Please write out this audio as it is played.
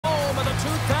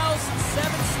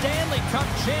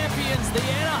champions, the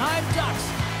Anaheim Ducks,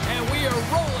 and we are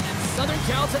rolling in Southern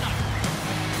Cal tonight.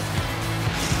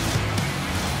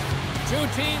 Two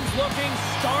teams looking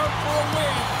starved for a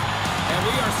win, and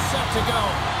we are set to go.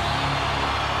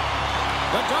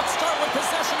 The Ducks start with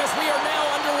possession as we are now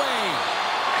underway.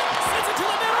 Sends it to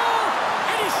the middle,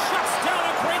 and he shuts down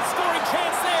a great scoring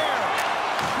chance there.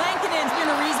 Lankinen's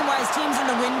been a reason why his team's in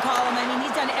the win column. I mean,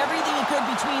 he's done everything he could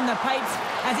between the pipes,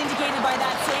 as indicated by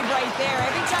that save right there.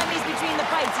 Every time he's between the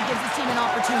pipes, he gives his team an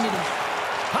opportunity.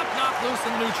 Puck knocked loose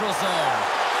in the neutral zone.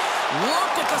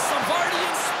 Look at the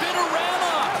Savardian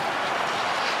spinorama.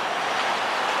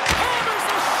 Hammers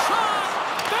a shot.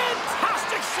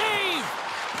 Fantastic save.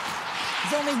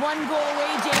 He's only one goal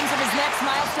away, James, of his next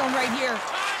milestone right here.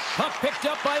 Puck picked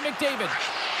up by McDavid.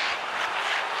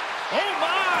 Oh,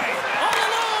 my! All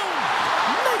alone!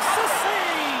 Makes the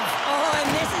save! Oh, and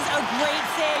this is a great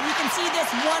save. You can see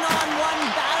this one-on-one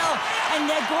battle, and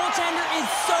the goaltender is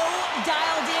so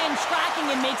dialed in, tracking,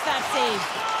 and makes that save.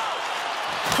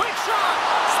 Quick shot!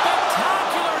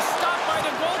 Spectacular stop by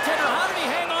the goaltender. How did he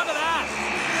hang on to that?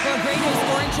 For a great new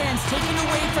scoring chance, taken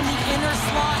away from the inner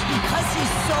slot because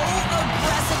he's so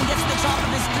aggressive and gets to the top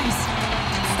of his crease.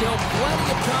 Still plenty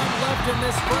of time left in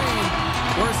this frame.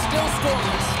 We're still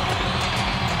scoreless.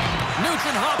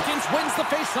 Nugent-Hopkins wins the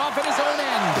face-off at his own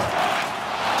end.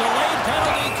 Delayed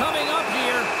penalty coming up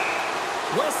here.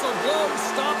 Whistle blows,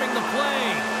 stopping the play.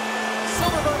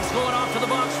 Silverberg's going off to the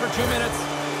box for 2 minutes.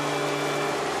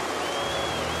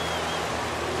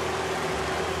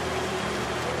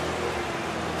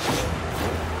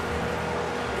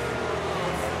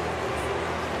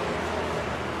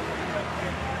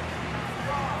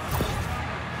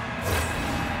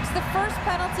 First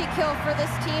penalty kill for this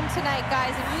team tonight,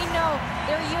 guys, and we know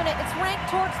their unit, it's ranked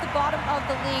towards the bottom of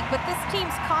the league, but this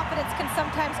team's confidence can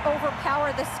sometimes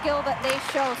overpower the skill that they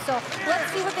show, so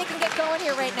let's see what they can get going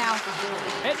here right now.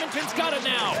 Edmonton's got it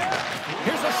now.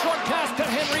 Here's a short pass to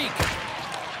Henrique.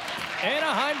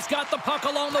 Anaheim's got the puck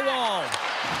along the wall.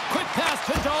 Quick pass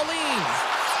to Darlene.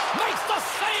 Makes the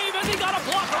save, and he got a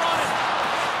blocker on it.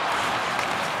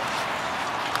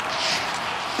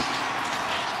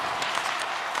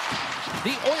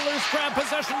 The Oilers grab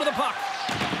possession with the puck.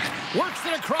 Works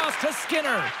it across to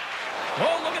Skinner.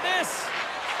 Oh, look at this.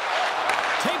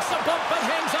 Takes a bump but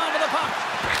hangs on to the puck.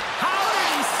 How did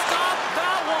he stop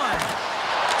that one?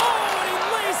 Oh, and he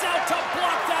lays out to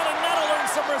block that, and that'll earn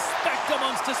some respect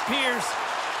amongst his peers.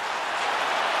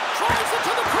 Drives it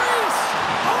to the crease.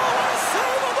 Oh, what a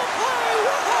save of the play.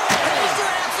 He's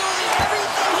doing absolutely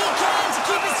everything he can to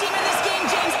keep his team in this game,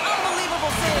 James.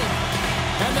 Unbelievable save.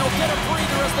 And they'll get a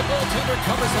breather as the goaltender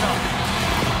covers it up.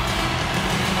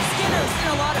 Skinner's in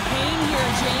a lot of pain here,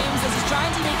 James, as he's trying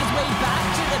to make his way back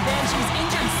to the bench. He was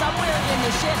injured somewhere in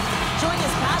the shift, showing his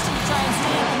passion to try and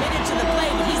stay committed to the play,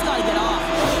 but he's got to get off.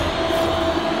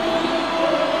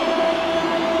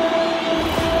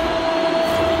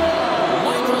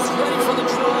 Michael's ready for the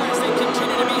try as they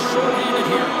continue to be short-handed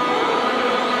here.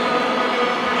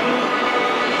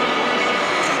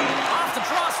 Off the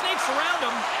draw, snakes around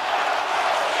him.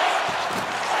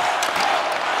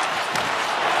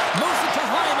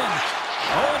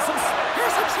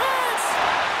 Here's a chance!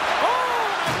 Oh,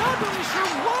 I'm not really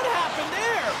sure what happened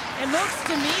there. It looks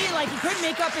to me like he couldn't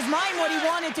make up his mind what he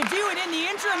wanted to do, and in the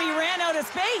interim, he ran out of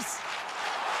space.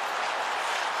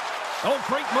 Oh,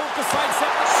 great move to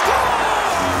sidestep.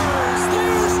 Scores!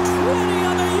 There's 20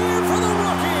 on the year for the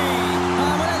rookie!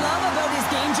 What I love about his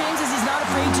game, James, is he's not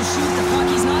afraid to shoot the puck.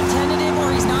 He's not tentative or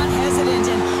he's not hesitant,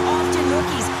 and often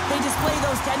rookies, they display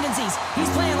those tendencies. He's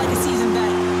playing like a seasoned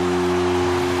vet.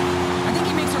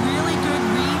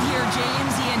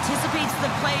 James, he anticipates the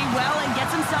play well and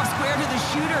gets himself square to the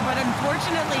shooter, but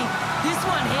unfortunately, this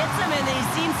one hits him and he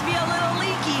seems to be a little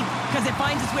leaky because it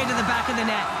finds its way to the back of the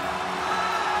net.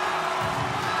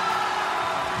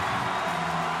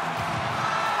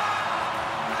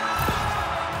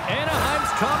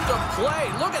 Anaheim's come to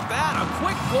play. Look at that, a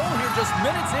quick goal here just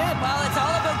minutes in. Well, it's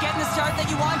all about getting the start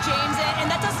that you want, James, and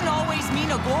that doesn't always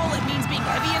mean a goal. It means being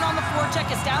heavy in on the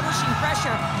forecheck, establishing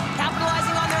pressure,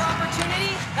 capitalizing on their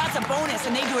opportunity. That's a bonus,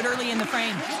 and they do it early in the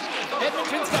frame.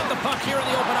 Edmonton's got the puck here in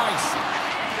the open ice.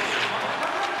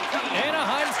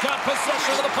 Anaheim's got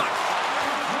possession of the puck.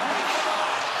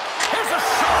 Here's a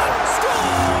shot!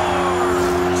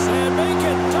 Scores! And make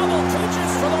it double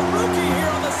digits for the rookie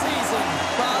here on the season.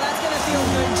 Well, that's going to feel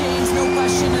good, James. No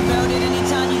question about it.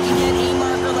 Anytime you can get a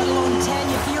marker, let alone 10,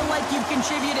 you feel like you've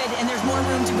contributed, and there's more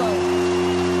room to go.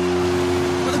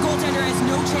 Well, the goaltender has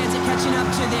no chance at catching up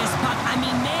to this puck. I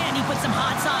mean, man, he put some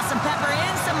hot sauce, some pepper,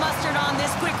 and some mustard on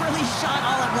this quick release shot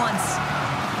all at once.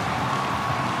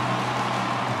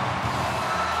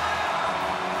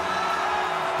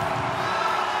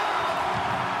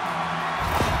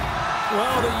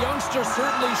 Well, the youngster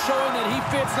certainly showing that he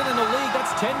fits in the league.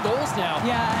 That's 10 goals now.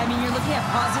 Yeah, I mean, you're looking at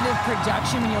positive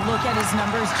production when you look at his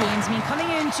numbers, James. I mean, coming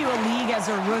into a league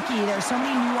as a rookie, there's so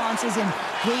many nuances and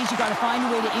ways you got to find a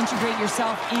way to integrate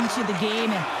yourself into the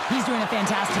game, and he's doing a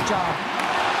fantastic job.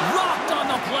 Rocked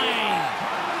on the play.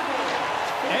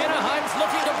 Anaheim's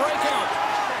looking to break out.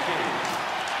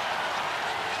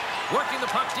 Working the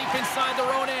puck deep inside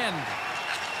their own end.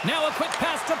 Now a quick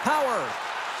pass to Power.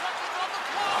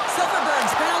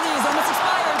 Silverberg's penalty is almost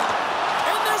expired.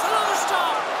 And there's another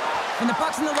stop. When the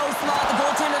puck's in the low slot, the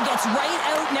goaltender gets right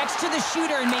out next to the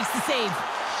shooter and makes the save.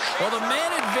 Well, the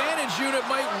man advantage unit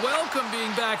might welcome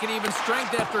being back at even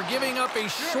strength after giving up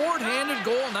a short-handed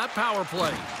goal in that power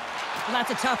play. Well,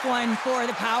 that's a tough one for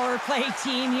the power play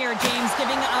team here, James,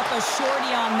 giving up a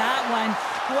shorty on that one.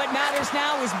 What matters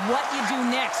now is what you do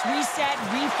next. Reset,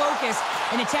 refocus,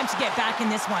 and attempt to get back in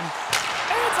this one.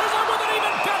 Answers up with an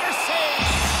even better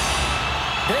save.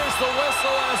 There's the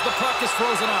whistle as the puck is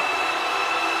frozen up.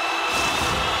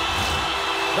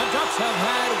 The Ducks have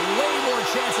had way more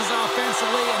chances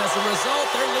offensively, and as a result,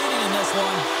 they're leading in this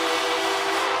one.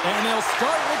 And they'll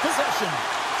start with possession.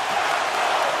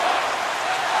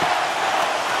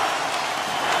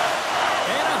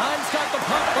 Anaheim's got the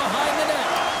puck behind the net.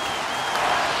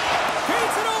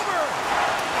 Feeds it over.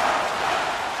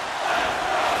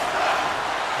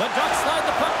 The Ducks slide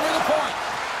the puck near the point.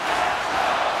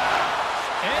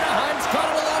 Anaheim's got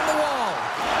it along the wall.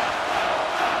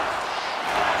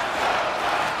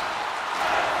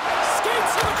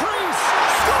 Skates to the crease.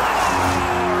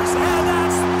 Scores! And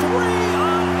that's 3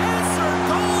 unanswered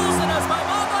goals. And as my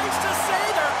mom likes to say,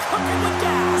 they're cooking with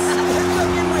gas. They're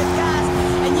cooking with gas.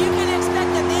 And you can expect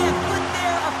that they have put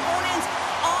their opponents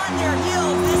on their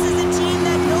heels. This is a team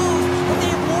that knows that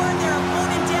they've worn their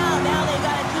opponent down. Now they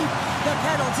got to keep the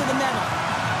pedal to the metal.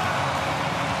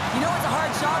 You know it's a hard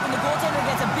shot when the goaltender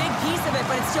gets a big piece of it,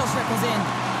 but it still trickles in.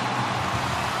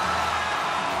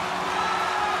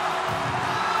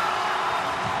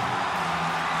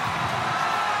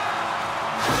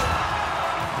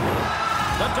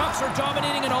 The Ducks are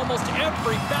dominating in almost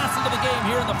every facet of the game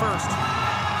here in the first.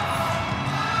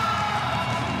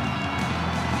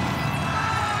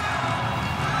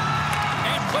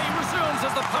 And play resumes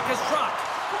as the puck is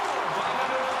dropped.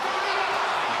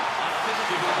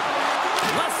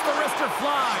 Lets the wrister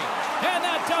fly. And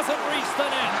that doesn't reach the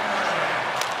net.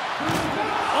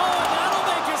 Oh, that'll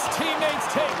make his teammates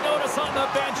take notice on the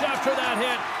bench after that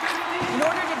hit. In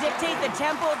order to dictate the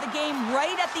tempo of the game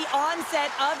right at the onset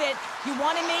of it, you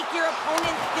want to make your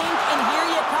opponent think and hear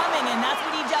you coming, and that's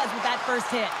what he does with that first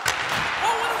hit. Oh,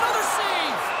 and another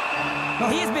save! Well,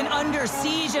 he has been under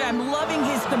siege, and I'm loving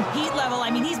his compete level.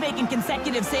 I mean, he's making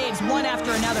consecutive saves, one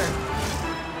after another.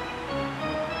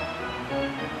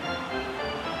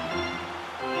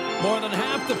 More than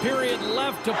half the period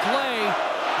left to play.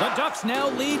 The Ducks now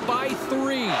lead by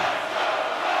 3.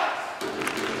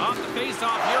 Off the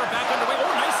face-off here, back underway. Oh,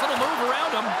 nice little move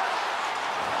around him.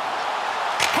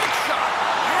 Hook shot,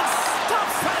 and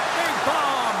stops that big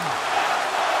bomb.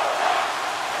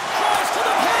 Tries to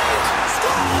the paint,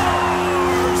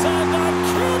 scores! And the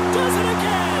kid does it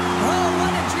again. Oh, what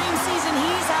a dream season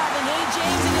he's having, eh,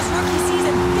 James? In his rookie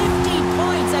season, 50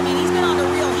 points. I mean, he's been on a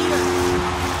real heater.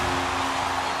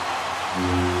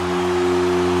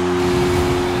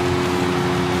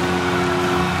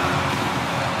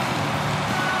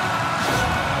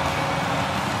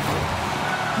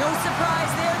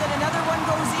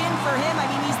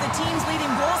 Team's leading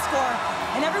goal scorer,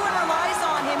 and everyone relies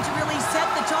on him to really set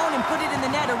the tone and put it in the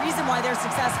net, a reason why they're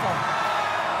successful.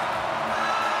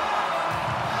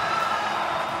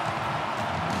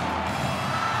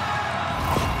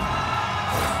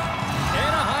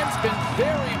 Anaheim's been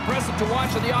very impressive to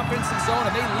watch in the offensive zone,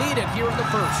 and they lead it here in the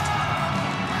first.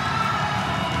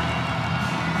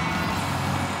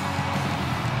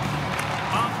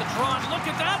 Off the trot, look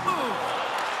at that move.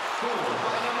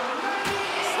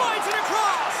 Slides it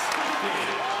across.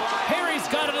 Perry's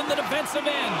got it in the defensive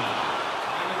end.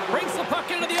 Brings the puck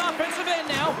into the offensive end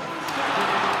now.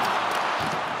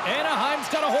 Anaheim's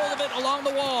got a hold of it along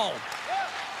the wall.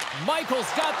 Michael's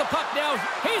got the puck now.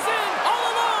 He's in all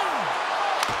alone.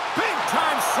 Big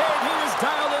time save. He was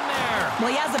dialed in there.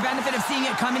 Well, he has the benefit of seeing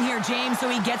it coming here, James, so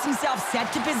he gets himself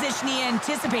set to position he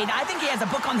anticipates. I think he has a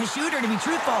book on the shooter, to be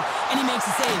truthful, and he makes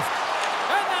a save.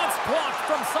 And that's blocked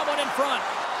from someone in front.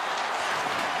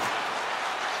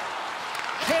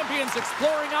 Champions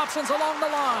exploring options along the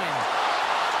line.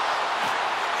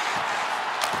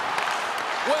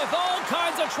 With all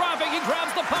kinds of traffic, he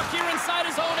grabs the puck here inside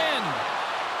his own end.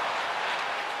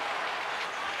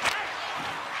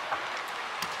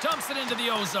 Dumps it into the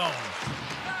O-zone.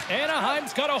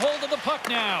 Anaheim's got a hold of the puck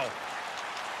now.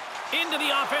 Into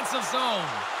the offensive zone.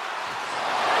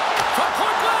 From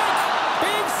point blank.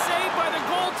 Big save by the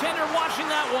goaltender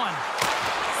watching that one.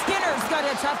 Skinner's got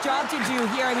a tough job to do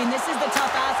here. I mean, this is the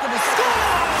tough ask of the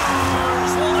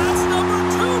Scores! Well, that's number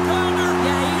 2-pounder.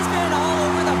 Yeah, he's been all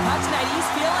over the puck tonight. He's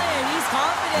feeling it. He's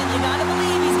confident. You gotta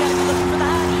believe he's gotta be looking for the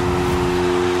hattie.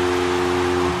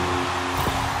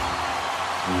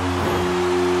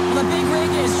 Well, the big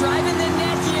rig is driving the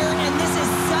net here, and this is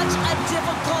such a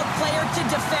difficult player to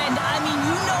defend. I mean,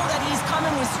 you know that he's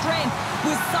coming with strength,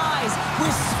 with size,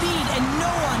 with speed, and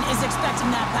no one is expecting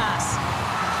that pass.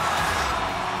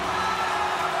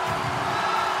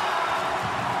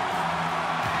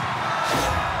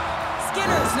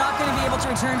 Skinner's not going to be able to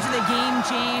return to the game,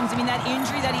 James. I mean, that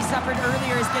injury that he suffered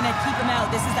earlier is going to keep him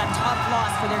out. This is that tough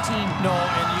loss for their team. No,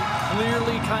 and you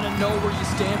clearly kind of know where you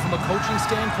stand from a coaching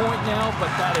standpoint now,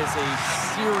 but that is a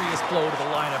serious blow to the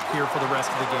lineup here for the rest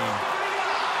of the game.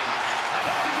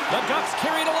 The Ducks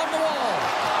carried along the wall.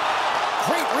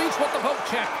 Great reach with the poke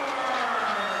check.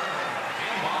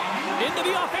 Into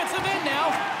the offensive end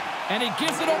now, and he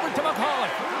gives it over to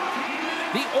McCulloch.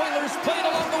 The Oilers play it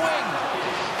along the wing.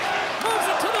 Moves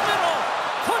it to the middle.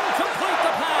 Couldn't complete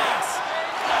the pass.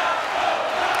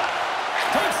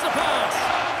 Takes the pass.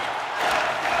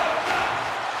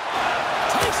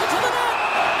 Takes it to the net.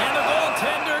 And the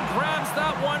goaltender grabs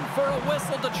that one for a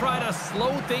whistle to try to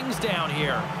slow things down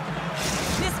here.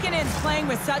 Niskanen's playing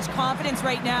with such confidence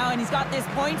right now, and he's got this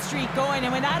point streak going.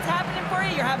 And when that's happening for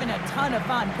you, you're having a ton of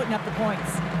fun putting up the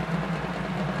points.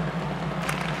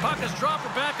 Puck is dropped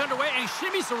or back underway, and he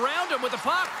shimmies around him with the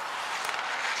puck.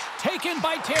 Taken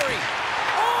by Terry.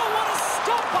 Oh, what a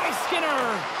stop by Skinner.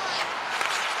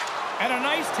 And a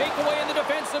nice takeaway in the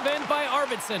defensive end by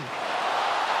Arvidsson.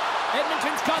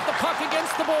 Edmonton's got the puck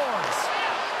against the boards.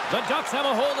 The Ducks have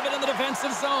a hold of it in the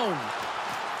defensive zone.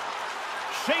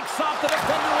 Shakes off the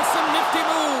defender with some nifty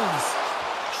moves.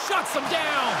 Shuts him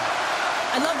down.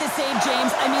 I love this save,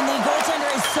 James. I mean, the goaltender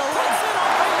is so... Puts it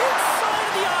on the inside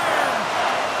of the iron.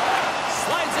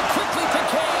 Slides it quickly to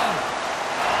Kane.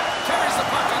 Carries the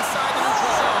puck inside the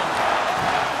neutral zone.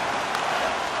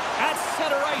 At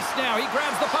center ice now. He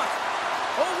grabs the puck.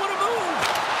 Oh, what a move.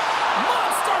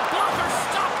 Monster blocker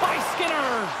stopped by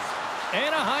Skinner.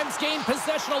 Anaheim's gained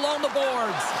possession along the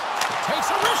boards. Takes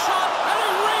a wrist shot, and he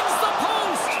rings the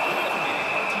post.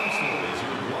 Our team store is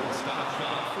your one-stop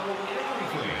shop for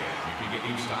everything. You can get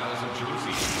new styles of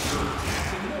jerseys, shirts,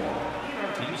 hats, and more in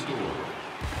our team store.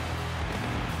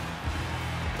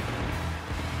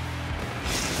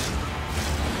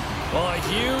 Well, a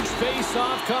huge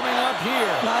face-off coming up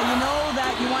here. Well, you know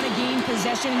that you want to gain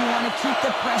possession and you want to keep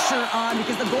the pressure on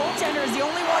because the goaltender is the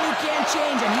only one who can't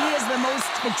change, and he is the most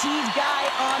fatigued guy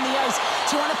on the ice.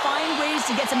 So you want to find ways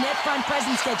to get some net front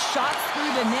presence, get shots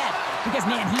through the net because,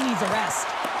 man, he needs a rest.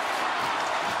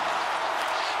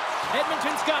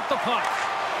 Edmonton's got the puck.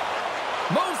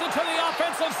 Moves it to the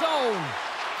offensive zone.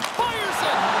 Fires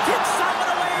it. Kicks that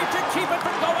one away to keep it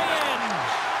from going in.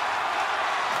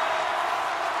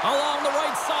 Along the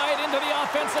right side into the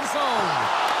offensive zone.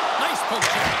 Nice poke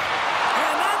check.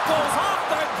 And that goes off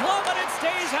the glove and it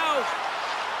stays out.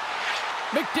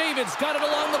 McDavid's got it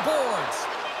along the boards.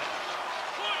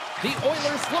 The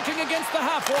Oilers looking against the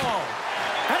half wall.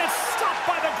 And it's stopped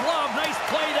by the glove. Nice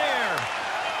play there.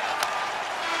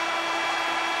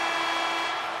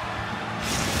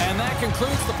 And that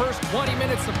concludes the first 20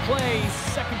 minutes of play.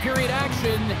 Second period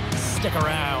action. Stick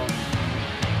around.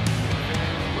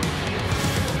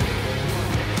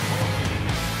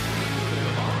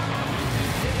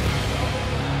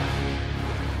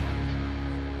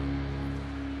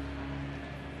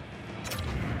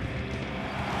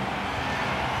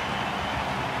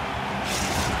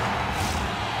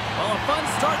 Fun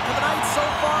start to the night so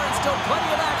far, and still plenty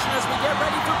of action as we get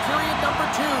ready for period number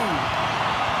 2.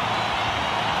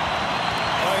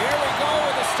 Well, here we go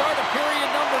with the start of period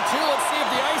number 2. Let's see if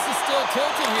the ice is still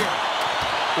tilted here.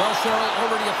 Well, Cheryl,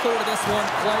 already a third of this one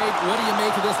played. What do you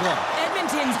make of this one?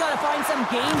 Edmonton's got to find some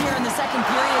game here in the second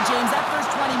period, James. That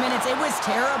first 20 minutes, it was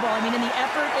terrible. I mean, in the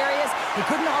effort areas, they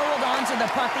couldn't hold on to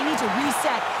the puck. They need to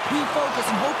reset, refocus,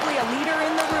 and hopefully a leader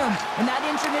in the room in that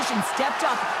intermission stepped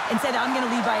up and said, I'm going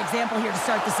to lead by example here to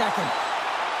start the second.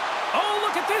 Oh,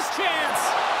 look at this chance.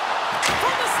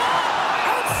 From the slot.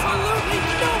 Absolutely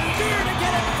no fear to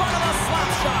get in front of a slap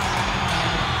shot.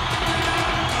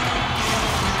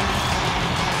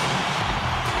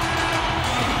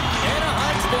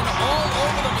 Anaheim's been all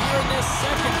over them here in this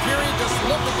second period. Just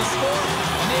look at the score,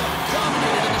 and they have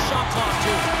dominated in the shot clock,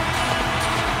 too.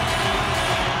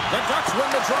 The Ducks win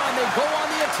the draw, and they go on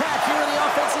the attack here in the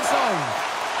offensive zone.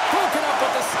 Broken up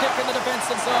with the stick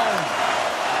offensive zone.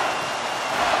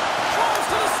 Throws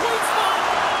to the sweet spot.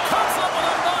 Comes up with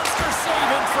a monster save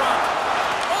in front.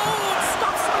 Oh, it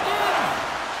stops him again.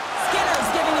 Skinner's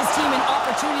giving his team an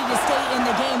opportunity to stay in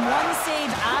the game. One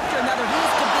save after another.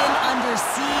 He's been under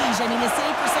siege. I mean, his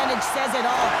save percentage says it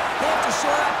all. They have to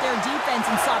shore up their defense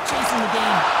and stop chasing the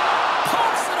game.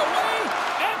 Pumps it away.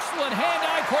 Excellent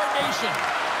hand-eye coordination.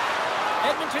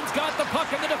 Edmonton's got the puck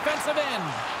in the defensive end.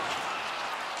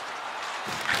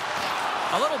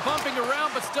 A little bumping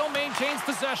around, but still maintains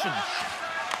possession.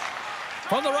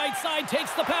 From the right side,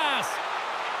 takes the pass.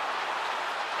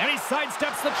 And he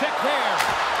sidesteps the check there.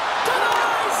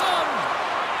 Denies him!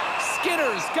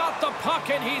 Skinner's got the puck,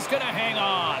 and he's going to hang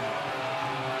on.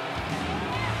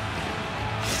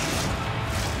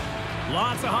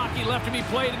 Lots of hockey left to be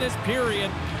played in this period.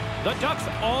 The Ducks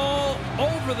all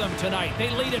over them tonight. They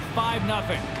lead at 5-0.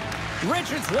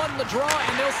 Richards won the draw,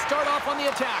 and they'll start off on the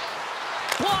attack.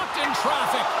 Blocked in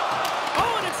traffic.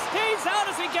 Oh, and it stays out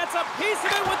as he gets a piece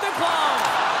of it with the glove.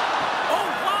 Oh,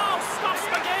 wow, stops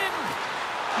him again.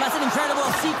 That's an incredible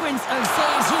sequence of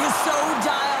saves. He is so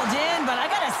dialed in, but I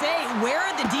gotta say, where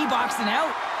are the D boxing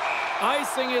out?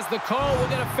 Icing is the call. We'll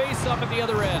get a face-up at the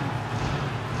other end.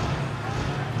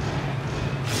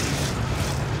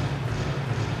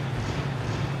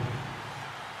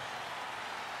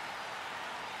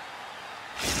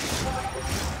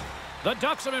 The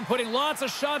Ducks have been putting lots of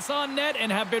shots on net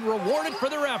and have been rewarded for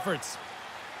their efforts.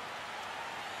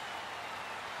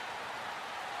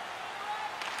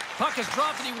 Puck is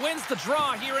dropped and he wins the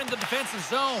draw here in the defensive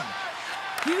zone.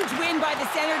 Huge win by the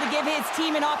center to give his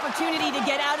team an opportunity to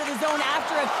get out of the zone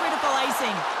after a critical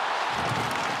icing.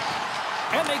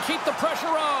 And they keep the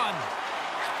pressure on.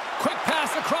 Quick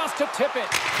pass across to Tippett.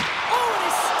 Oh, and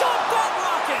he stopped that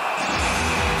rocket!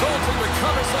 Goaltender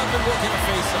recovers up and will get a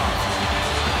face-off.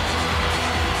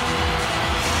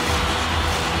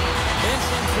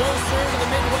 Inching closer to the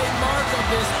midway mark of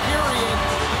this period.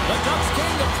 The Ducks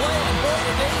came to play, and more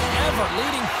than they ever,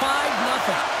 leading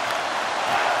 5-0.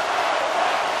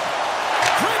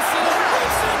 Grimson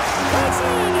rips it! That's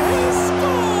in! He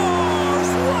scores!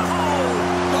 Wow!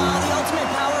 Wow, the ultimate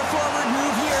power forward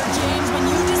move here, James. When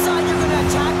you decide you're going to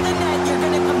attack the net, you're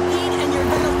going to compete, and you're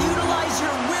going to utilize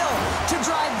your will to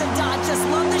drive the dot. Just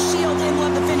love the shield and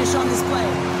love the finish on this play.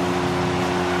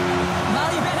 Well,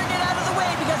 you better get out of the way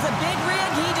because a big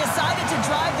rig, he decided to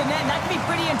drive the net. And that can be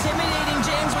pretty intimidating,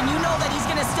 James, when you know that he's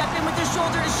going to step in with his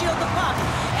shoulder to shield the puck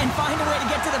and find a way to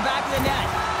get to the back of the net.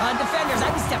 On defenders,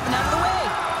 I'd be stepping out of the way.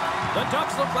 The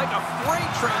Ducks look like a freight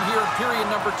train here in period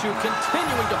number 2,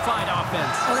 continuing to find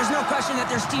offense. Well, there's no question that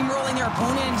they're steamrolling their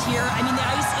opponent here. I mean, the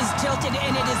ice is tilted,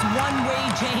 and it is one way,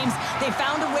 James. They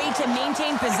found a way to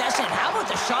maintain possession. How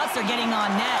about the shots they're getting on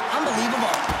net?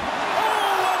 Unbelievable.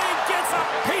 Oh, and he gets a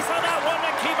piece of that one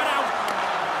to keep it out.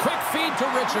 Quick feed to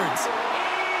Richards.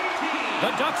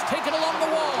 The Ducks take it along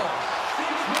the wall.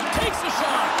 Takes a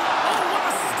shot. Oh, what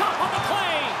a stop on the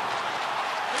play.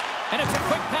 And it's a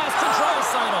quick pass to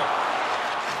Draisaitl.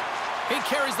 He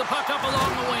carries the puck up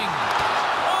along the wing.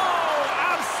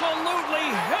 Oh, absolutely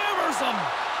hammers him.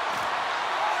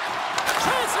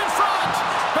 Chance in front.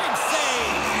 Big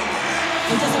save.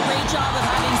 He does a great job of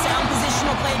having sound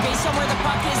positional play based on where the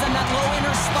puck is on that low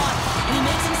inner spot. And he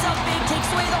makes himself big, takes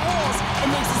away the holes, and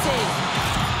makes a save.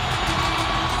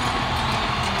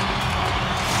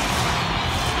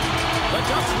 The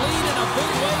Ducks lead in a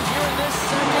big way here in this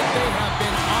segment. They have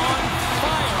been on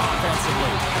fire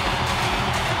offensively.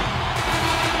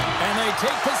 And they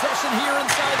take possession here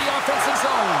inside the offensive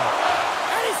zone.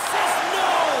 And he says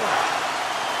no!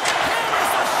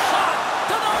 Hammers the shot!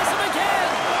 Denies him again!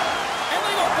 And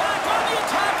they go back on the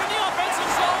attack in the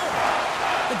offensive zone.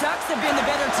 The Ducks have been the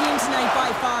better team tonight by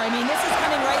far. I mean, this is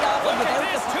coming right off of Look at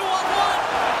this, 2-on-1.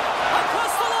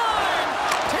 Across the line.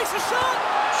 Takes a shot.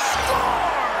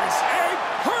 Scores! A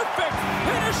perfect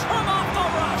finish from off the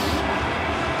rush.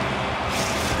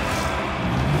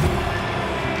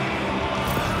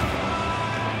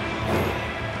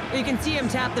 You can see him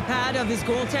tap the pad of his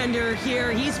goaltender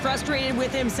here. He's frustrated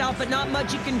with himself, but not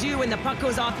much you can do when the puck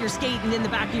goes off your skate and in the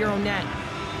back of your own net.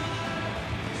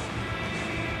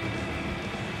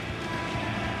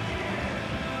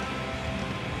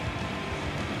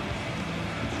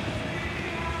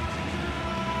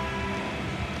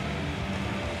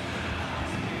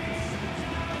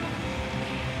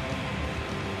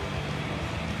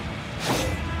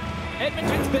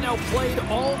 Edmonton's been outplayed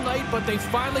all night, but they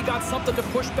finally got something to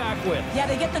push back with. Yeah,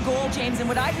 they get the goal, James, and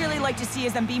what I'd really like to see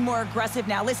is them be more aggressive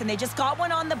now. Listen, they just got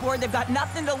one on the board. They've got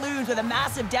nothing to lose with a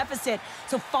massive deficit.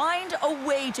 So find a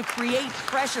way to create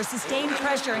pressure, sustain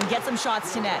pressure, and get some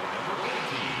shots to net.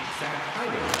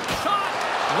 Shot!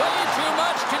 Way too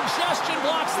much congestion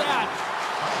blocks that.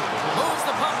 Moves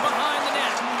the puck behind the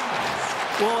net.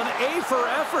 Well, an A for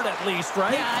effort at least,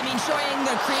 right? Yeah, I mean, showing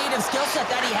the creative skill set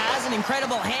that he has and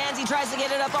incredible hands. He tries to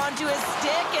get it up onto his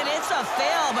stick, and it's a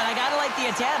fail, but I gotta like the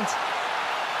attempt.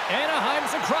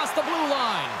 Anaheim's across the blue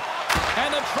line.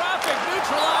 And the traffic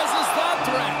neutralizes that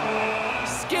threat.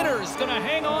 Skinner's going to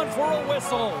hang on for a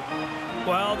whistle.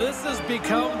 Well, this has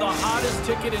become the hottest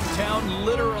ticket in town,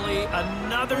 literally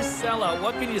another sellout.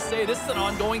 What can you say? This is an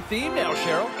ongoing theme now,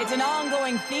 Cheryl. It's an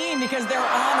ongoing theme because they're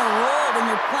on a roll when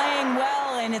you're playing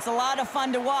well, and it's a lot of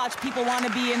fun to watch. People want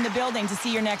to be in the building to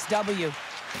see your next W.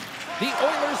 The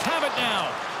Oilers have it now.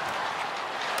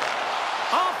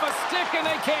 Off a stick, and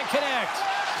they can't connect.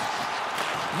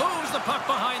 Moves the puck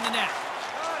behind the net.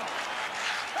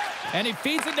 And he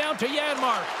feeds it down to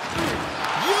Janmark.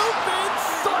 You've been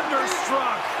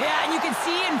thunderstruck. Yeah, and you can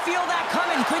see and feel that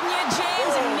coming, couldn't you,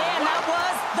 James? And man, that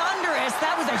was thunderous.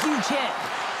 That was a huge hit.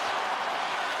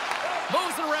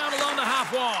 Moves it around along the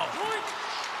half wall.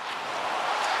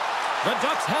 The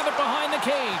Ducks have it behind the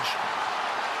cage.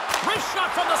 Wrist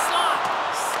shot from the slot.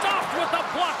 Stopped with the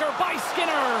blocker by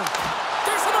Skinner.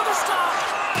 There's another stop.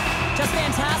 Just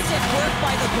fantastic work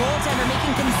by the goaltender,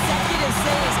 making consecutive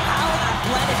saves. How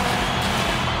athletic.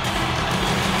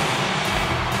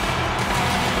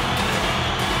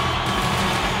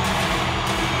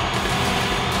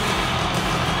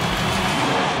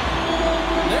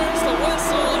 There's the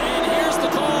whistle, and here's the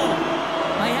call.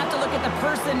 I have to look at the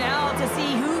personnel to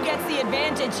see who gets the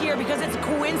advantage here because it's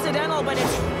coincidental, but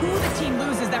it's who the team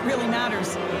loses that really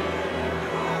matters.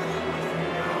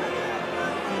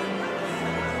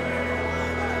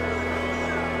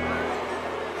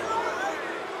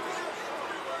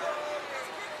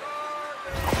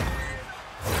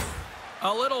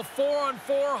 A little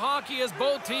 4-on-4 hockey as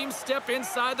both teams step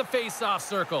inside the face-off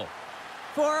circle.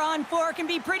 4-on-4 can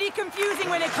be pretty confusing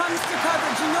when it comes to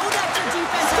coverage. You know that your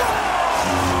defense...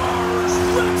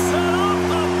 Rips it off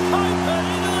the pipe and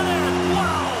into the net.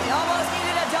 Wow! They almost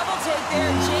needed a double take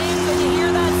there, James. When you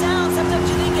hear that sound, sometimes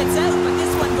you think it's out, but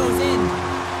this one goes in.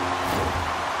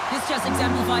 This just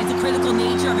exemplifies the critical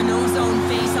nature of a no-zone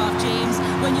face-off, James.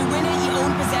 When you win it, you own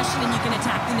possession and you can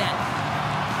attack the net.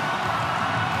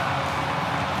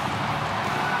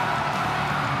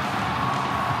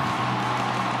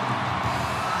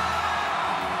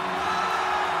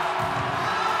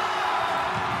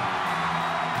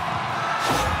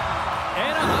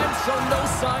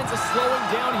 Signs of slowing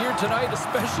down here tonight,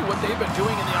 especially what they've been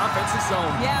doing in the offensive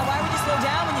zone. Yeah, why would you slow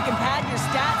down when you can pad your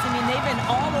stats? I mean, they've been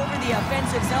all over the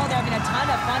offensive zone. They're having a ton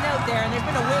of fun out there, and there's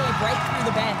been a way right through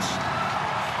the bench.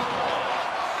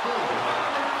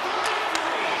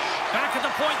 Back at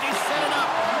the point, they set it up.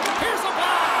 Here's a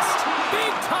blast.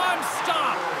 Big time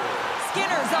stop.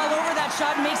 Skinner's all over that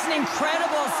shot and makes an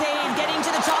incredible save, getting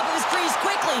to the top of his crease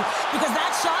quickly, because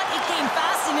that shot, it came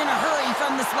fast and in a hurry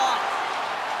from the slot.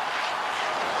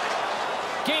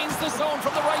 Gains the zone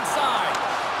from the right side.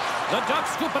 The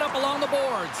Ducks scoop it up along the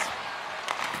boards.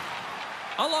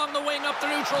 Along the wing up the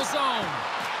neutral zone.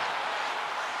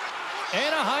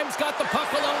 Anaheim's got the puck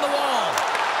along the wall.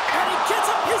 And he gets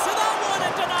a piece of that one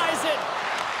and denies it.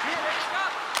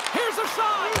 Here's a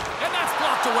shot. And that's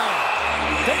blocked away.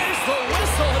 There's the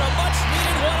whistle and a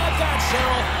much-needed one at that,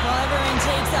 Cheryl. Well, everyone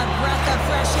takes a breath of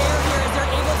fresh air here as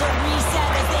they're able to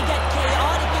reset as they get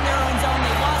chaotic in their own zone.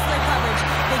 They lost their coverage.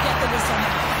 They get the whistle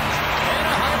now.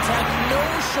 Anaheim's had no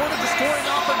shortage of scoring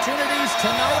opportunities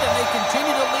tonight, and they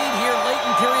continue to lead here late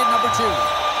in period number 2.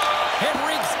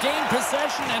 Henrique's gained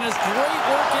possession, and his great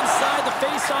work inside the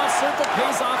face-off circle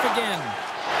pays off again.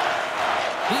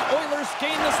 The Oilers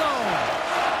gain the zone.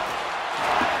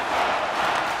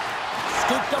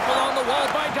 Scooped up along the wall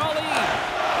by Dolly.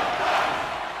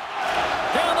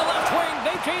 Down the left wing,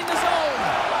 they gain the zone.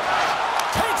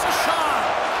 Takes a shot,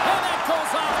 and that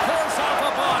goes off course off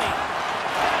a body.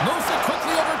 Moves it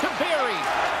quickly over to Barry.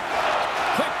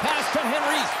 Quick pass to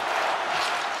Henrique.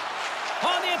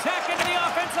 On the attack into the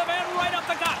offensive end, right up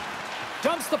the gut.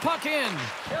 Dumps the puck in.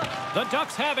 The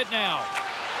Ducks have it now.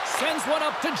 Sends one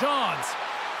up to Johns.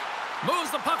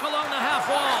 Moves the puck along the half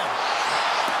wall.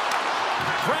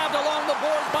 Grabbed along the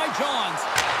board by Johns.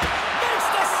 Makes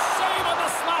the save on the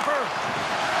slapper.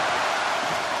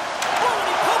 Oh, and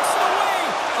he pokes it away.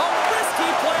 A risky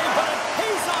play, but it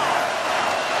pays off.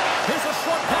 Here's a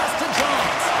short pass to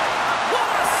Johns. What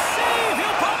a save!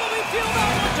 He'll probably feel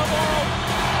that one tomorrow.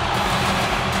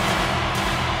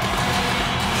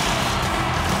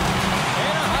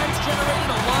 Anaheim's generated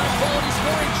a lot of quality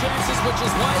scoring chances, which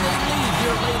is why they lead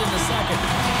here late in the second.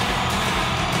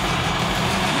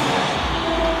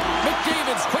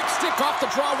 McDavid's quick stick off the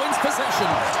draw wins possession.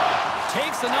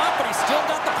 Takes a knock, but he's still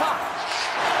got the puck.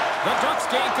 The Ducks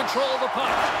gain control of the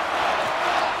puck.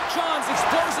 Johns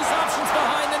explores his options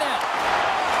behind the net.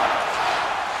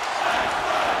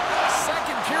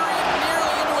 Second period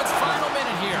nearly into its final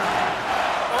minute here.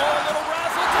 Oh, a little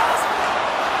razzle-dazzle.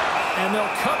 And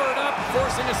they'll cover it up,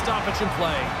 forcing a stoppage in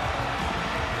play.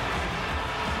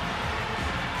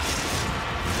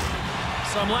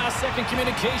 Some last-second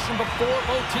communication before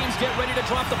both teams get ready to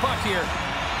drop the puck here.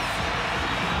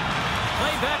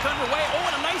 Play back underway. Oh,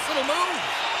 and a nice little move.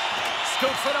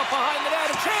 Scoops it up behind the net.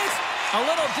 A chance. A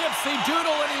little dipsy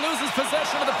doodle, and he loses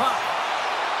possession of the puck.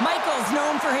 Michael's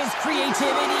known for his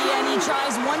creativity, and he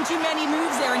tries one too many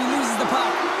moves there, and he loses the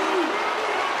puck.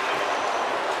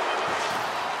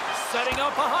 Setting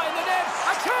up behind the net.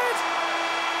 A chance.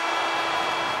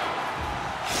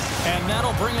 And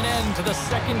that'll bring an end to the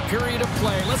second period of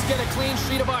play. Let's get a clean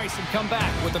sheet of ice and come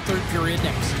back with the third period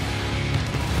next.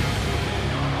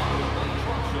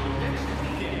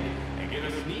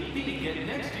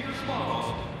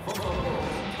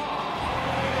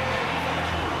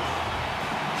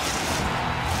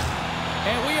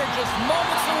 And we are just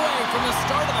moments away from the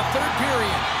start of the third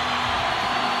period.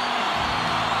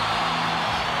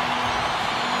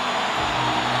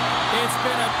 It's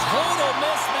been a total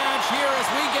mismatch here as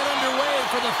we get underway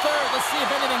for the third. Let's see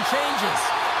if anything changes.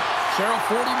 Cheryl,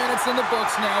 40 minutes in the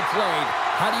books now played.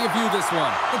 How do you view this one?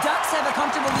 The Ducks have a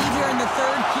comfortable lead here in the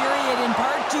third period, in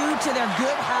part due to their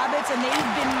good habits, and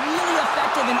they've been really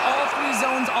effective in all three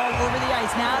zones all over the ice.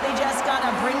 Now they just got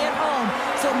to bring it home,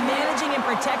 so managing and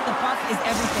protect the puck is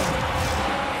everything.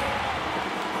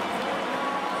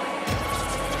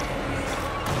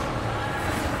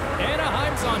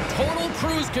 Anaheim's on total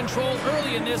cruise control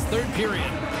early in this third period.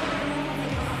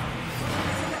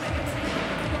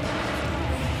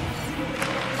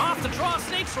 Off the draw,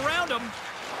 snakes around him.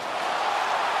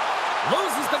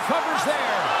 Loses the coverage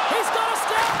there. He's got a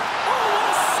step. Oh, what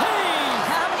a save!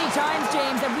 How many times,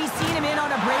 James, have we seen him in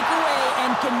on a breakaway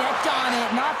and connect on it?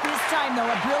 Not this time, though.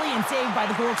 A brilliant save by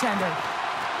the goaltender.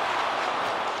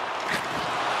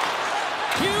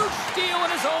 Huge steal in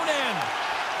his own end.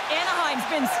 Anaheim's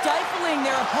been stifling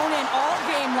their opponent all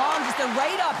game long. Just they're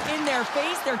right up in their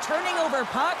face. They're turning over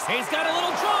pucks. He's got a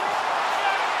little jump.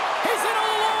 He's in all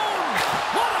alone.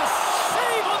 What a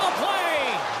save on the play.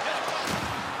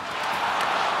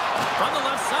 From the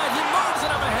left side, he moves it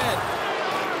up ahead.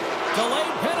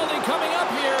 Delayed penalty coming up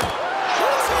here.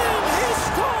 It's in. He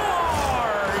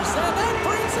scores. And that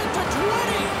brings it to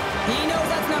 20. He knows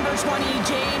that's number 20,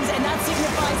 James, and that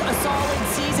signifies a solid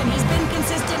season. He's been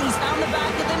consistent. He's found the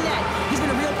back of the net. He's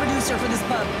been a real producer for this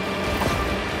club.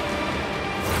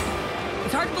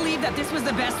 It's hard to believe that this was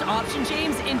the best option,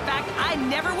 James. In fact, I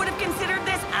never would have considered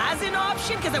this as an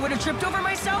option because I would have tripped over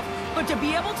myself. But to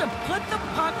be able to put the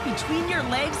puck between your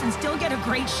legs and still get a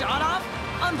great shot off,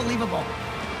 unbelievable.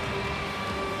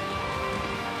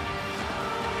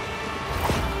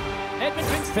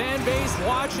 Edmonton's fan base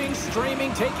watching,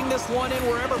 streaming, taking this one in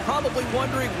wherever, probably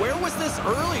wondering, where was this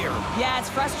earlier? Yeah, it's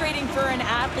frustrating for an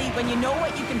athlete when you know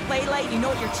what you can play like, you know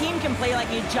what your team can play like,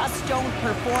 you just don't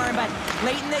perform. But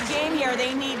late in the game here,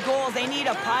 they need goals. They need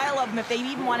a pile of them if they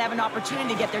even want to have an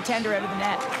opportunity to get their tender out of the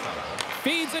net.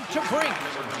 Feeds it to Brink.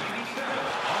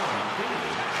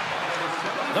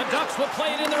 The Ducks will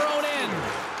play it in their own end.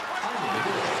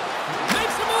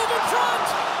 Makes a move in front.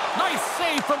 Nice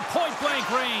save from point-blank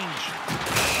range.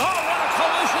 Oh, what a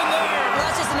collision there. Well,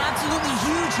 that's just an absolutely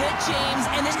huge hit, James.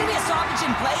 And there's going to be a stoppage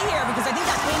in play here because I think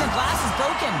that pane of glass is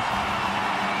broken.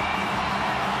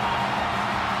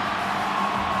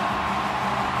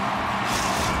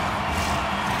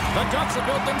 The Ducks have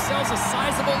built themselves a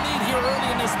sizable lead here early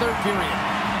in this third period.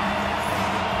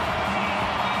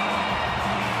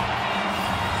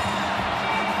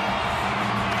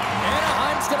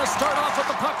 Going to start off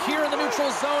with the puck here in the neutral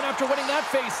zone after winning that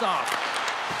face-off.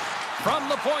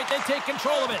 From the point, they take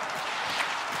control of it.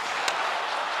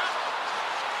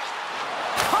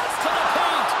 Cuts to the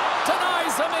paint.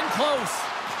 Denies them in close.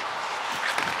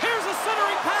 Here's a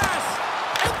centering pass.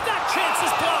 And that chance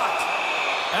is blocked.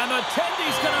 And the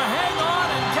Tendy's going to hang on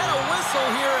and get a whistle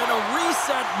here and a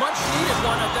reset, much-needed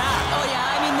one at that. Oh,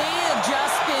 yeah, I mean, they have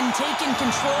just been taken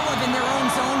control of in their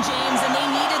own zone, James, and they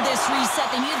needed this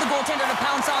reset. They needed the goaltender to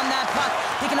pounce on that puck.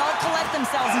 They can all collect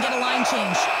themselves and get a line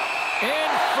change.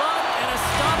 In front and a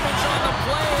stoppage on the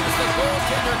play as the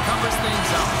goaltender covers things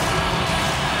up.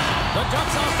 The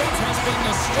Ducks offense has been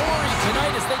the story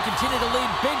tonight as they continue to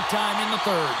lead big time in the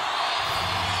third.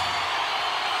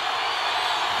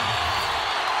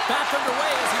 Back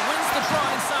underway as he wins the draw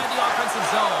inside the offensive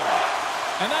zone.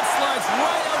 And that slides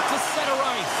right out to center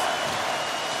ice.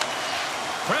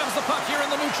 Grabs the puck here in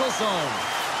the neutral zone.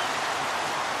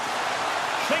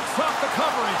 Shakes off the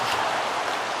coverage.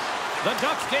 The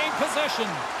Ducks gain possession.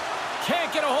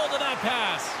 Can't get a hold of that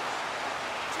pass.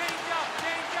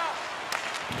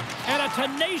 And a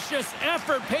tenacious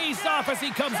effort pays off as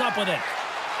he comes up with it.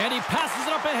 And he passes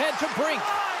it up ahead to Brink.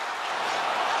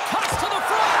 Cuts to the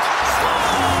front.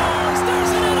 Scores!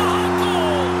 There's an Anaheim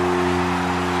goal!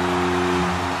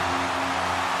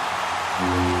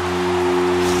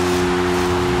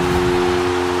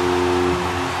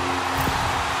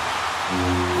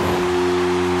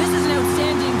 This is an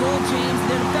outstanding goal, James.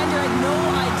 The defender had no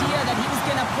idea that he was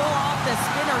going to pull off the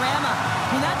spinorama.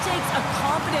 I mean, that takes a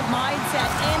confident mindset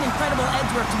and incredible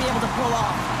edge work to be able to pull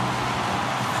off.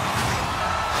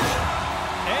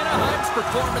 Anaheim's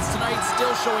performance tonight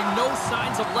still showing no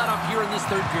signs of let-up here in this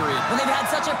third period. Well, they've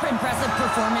had such an impressive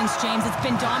performance, James. It's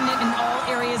been dominant in all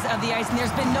areas of the ice, and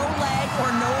there's been no lag or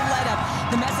no let-up.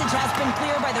 The message has been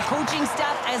clear by the coaching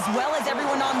staff as well as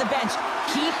everyone on the bench.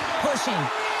 Keep pushing.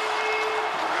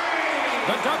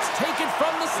 The Ducks take it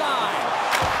from the side.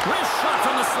 Wrist shot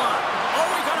from the slot. Oh,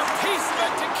 we got a piece of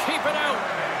it to keep it out.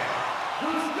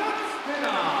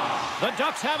 The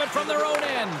Ducks have it from their own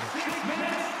end.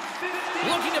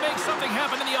 Looking to make something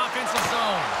happen in the offensive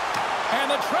zone.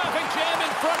 And the traffic jam in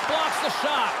front blocks the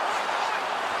shot.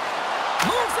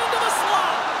 Moves into the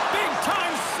slot. Big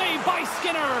time save by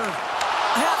Skinner.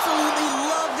 I absolutely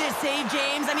love this save,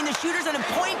 James. I mean, the shooter's in a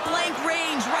point-blank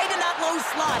range right in that low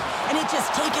slot, and it's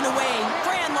just taken away.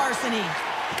 Grand larceny.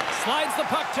 Slides the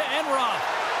puck to Enroth.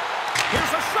 Here's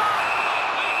a shot.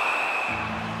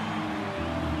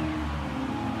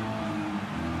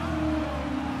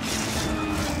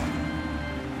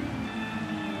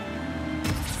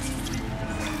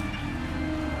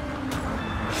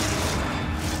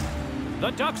 The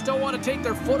Ducks don't want to take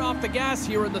their foot off the gas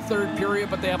here in the third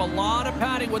period, but they have a lot of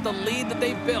padding with the lead that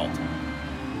they've built.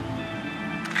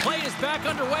 Play is back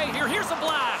underway here. Here's a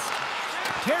blast.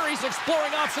 Terry's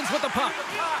exploring options with the puck.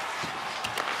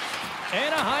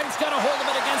 Anaheim's got a hold of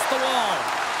it against the wall.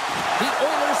 The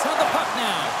Oilers have the puck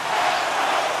now.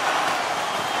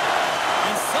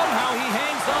 And somehow he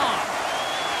hangs on.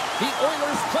 The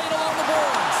Oilers played along the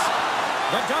boards.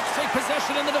 The Ducks take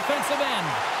possession in the defensive end.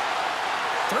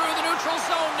 Through the neutral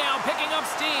zone now, picking up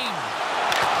steam.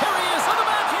 Here he is on the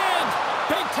backhand.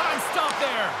 Big time stop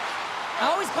there.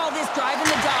 I always call this driving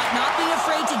the dot, not being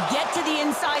afraid to get to the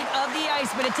inside of the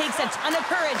ice, but it takes a ton of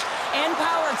courage and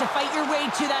power to fight your way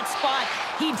to that spot.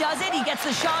 He does it, he gets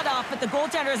the shot off, but the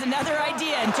goaltender has another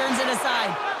idea and turns it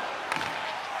aside.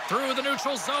 Through the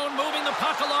neutral zone, moving the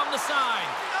puck along the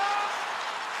side.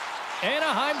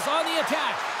 Anaheim's on the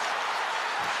attack.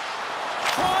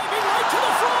 Driving right to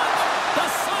the front. The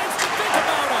signs to think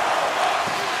about it.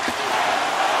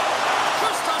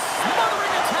 Just a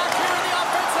smothering attack here in the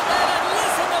offensive end, and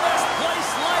listen to this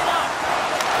place light up.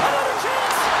 Another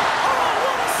chance. Oh,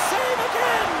 what a save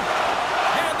again.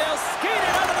 And they'll skate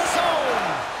it out of the zone.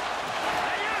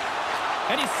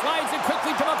 And he slides it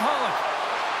quickly to McCulloch.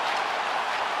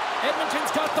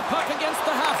 Edmonton's got the puck against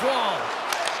the half wall.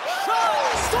 Shot!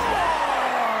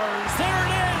 Scores! There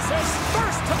it is, his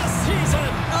first to the season.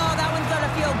 Oh, that one's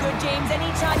gonna feel good, James.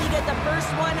 Anytime you get the first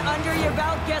one under your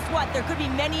belt, guess what? There could be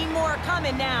many more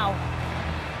coming now.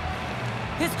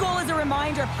 This goal is a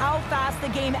reminder of how fast the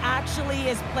game actually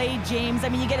is played, James. I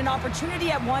mean, you get an opportunity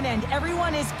at one end.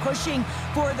 Everyone is pushing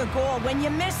for the goal. When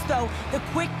you miss, though, the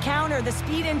quick counter, the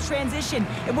speed in transition,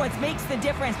 is what makes the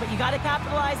difference. But you got to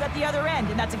capitalize at the other end,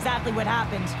 and that's exactly what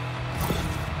happened.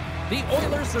 The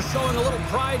Oilers are showing a little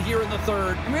pride here in the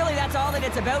third. And really, that's all that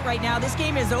it's about right now. This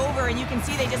game is over, and you can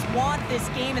see they just want this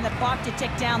game and the clock to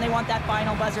tick down. They want that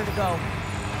final buzzer to go.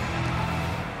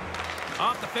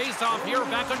 Off the face-off here,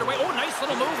 back underway. Oh, nice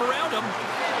little move around him.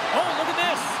 Oh, look at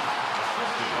this.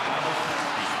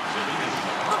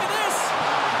 Look at this.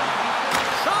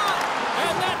 Shot.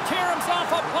 And that caroms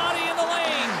off a body in the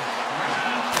lane.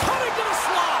 Cutting to the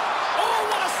slot.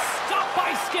 Oh, what a stop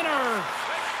by Skinner.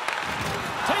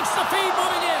 Takes the feed,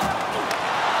 moving in.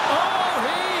 Oh,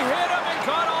 he hit him and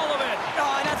got all of it.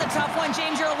 Oh, and that's a tough one,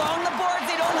 James. You're along the boards.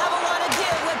 They don't have a lot of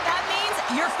give. What that means,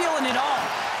 you're feeling it all.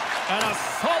 And a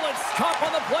solid stop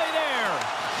on the play there.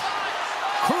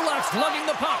 Kulak's lugging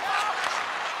the puck.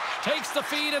 Takes the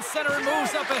feed at center and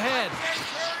moves up ahead.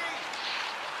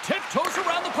 Tiptoes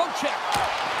around the poke check.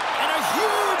 And a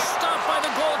huge stop by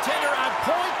the goaltender at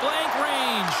point-blank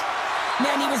range.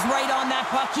 Man, he was right on that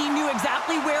puck. He knew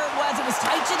exactly where it was. It was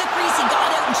tight to the crease. He got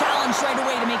out and challenged right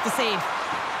away to make the save.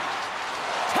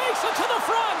 Takes it to the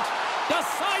front.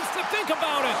 Decides to think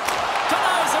about it.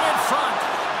 Denies it in front.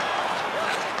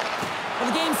 Well,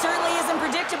 the game certainly isn't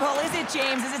predictable, is it, it,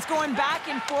 James, as it's going back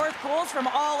and forth. Goals from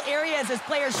all areas as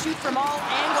players shoot from all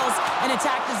angles and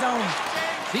attack the zone.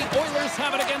 The Oilers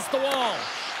have it against the wall.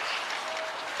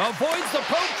 Avoids the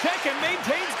poke check and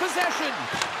maintains possession.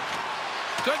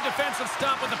 Good defensive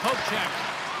stop with the poke check.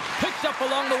 Picked up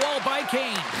along the wall by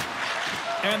Kane.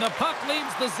 And the puck leaves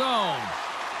the zone.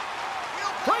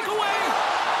 Breakaway!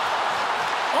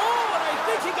 Oh, and I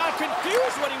think he got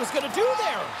confused what he was going to do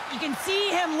there. You can see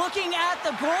him looking at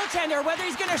the goaltender, whether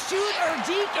he's going to shoot or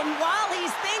deke, and while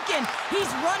he's thinking, he's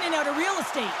running out of real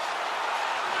estate.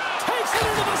 Takes it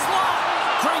into the slot.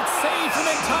 Great save from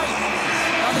in tight.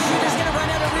 Well, the shooter's going to run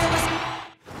out of real estate.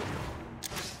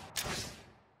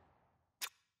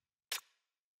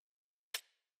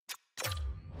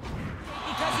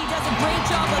 Because he does a great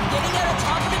job of getting out of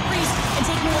top of the crease and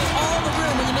taking away all the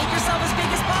room. When you make yourself as big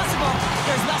as possible,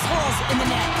 there's less holes in the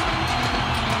net.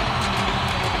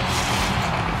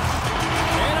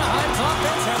 Anaheim's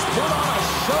offense has put on a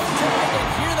show tonight, and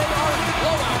here they are in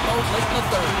blowout mode late in the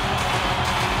third.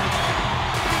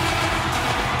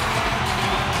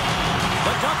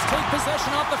 The Ducks take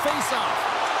possession off the faceoff.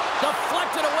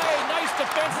 Deflected away. Nice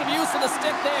defensive use of the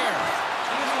stick there.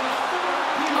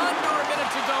 Under a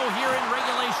minute to go here in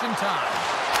regulation time.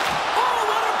 Oh,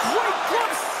 what a great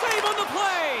glove save on the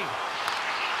play!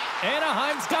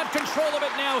 Anaheim's got control of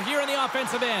it now here in the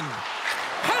offensive end.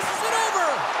 Passes it over!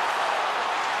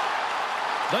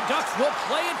 The Ducks will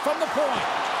play it from the point.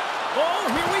 Oh,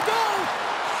 here we go!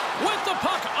 With the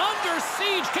puck under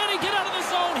siege. Can he get out of the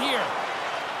zone here?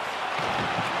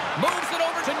 Moves it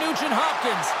over to Nugent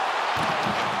Hopkins.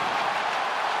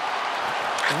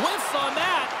 Whiffs on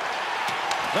that.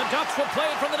 The Ducks will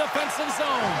play it from the defensive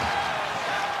zone.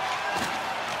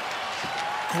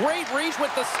 Great reach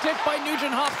with the stick by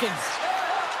Nugent Hopkins.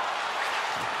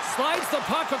 Slides the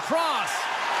puck across.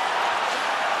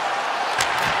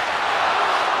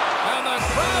 And the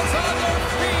crowd's on their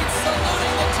feet,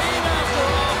 saluting the team after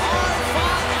a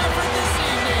hard-fought effort this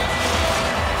evening.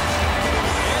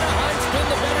 Anaheim's been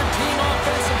the better team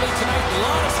offensively tonight. A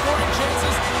lot of scoring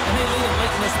chances, and they lead it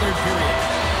late in this third period.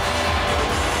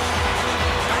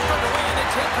 Back underway, and they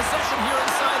take possession here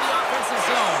inside the offensive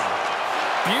zone.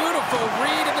 Beautiful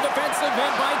read in the defensive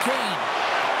end by Kane.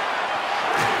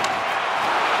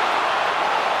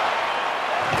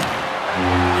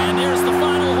 And there's the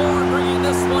final horn, bringing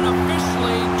this one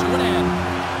officially to an end.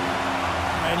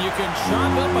 And you can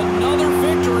chalk up another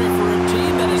victory for a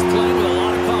team that is playing with a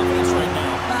lot of confidence right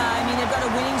now. I mean, they've got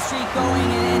a winning streak going,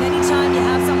 and anytime you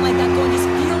have something like that going, you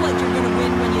just feel like you're going to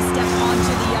win when you step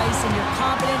onto the ice, and you're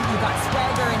confident, you've got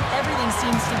swagger, and everything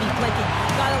seems to be clicking.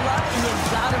 You got to love, and you've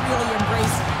got to really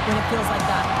embrace when it feels like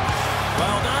that.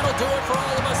 Well, that'll do it for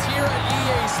all of us here at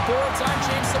EA Sports. I'm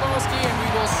James Cybulski, and we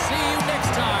will see you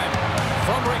next time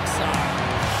from Ringside.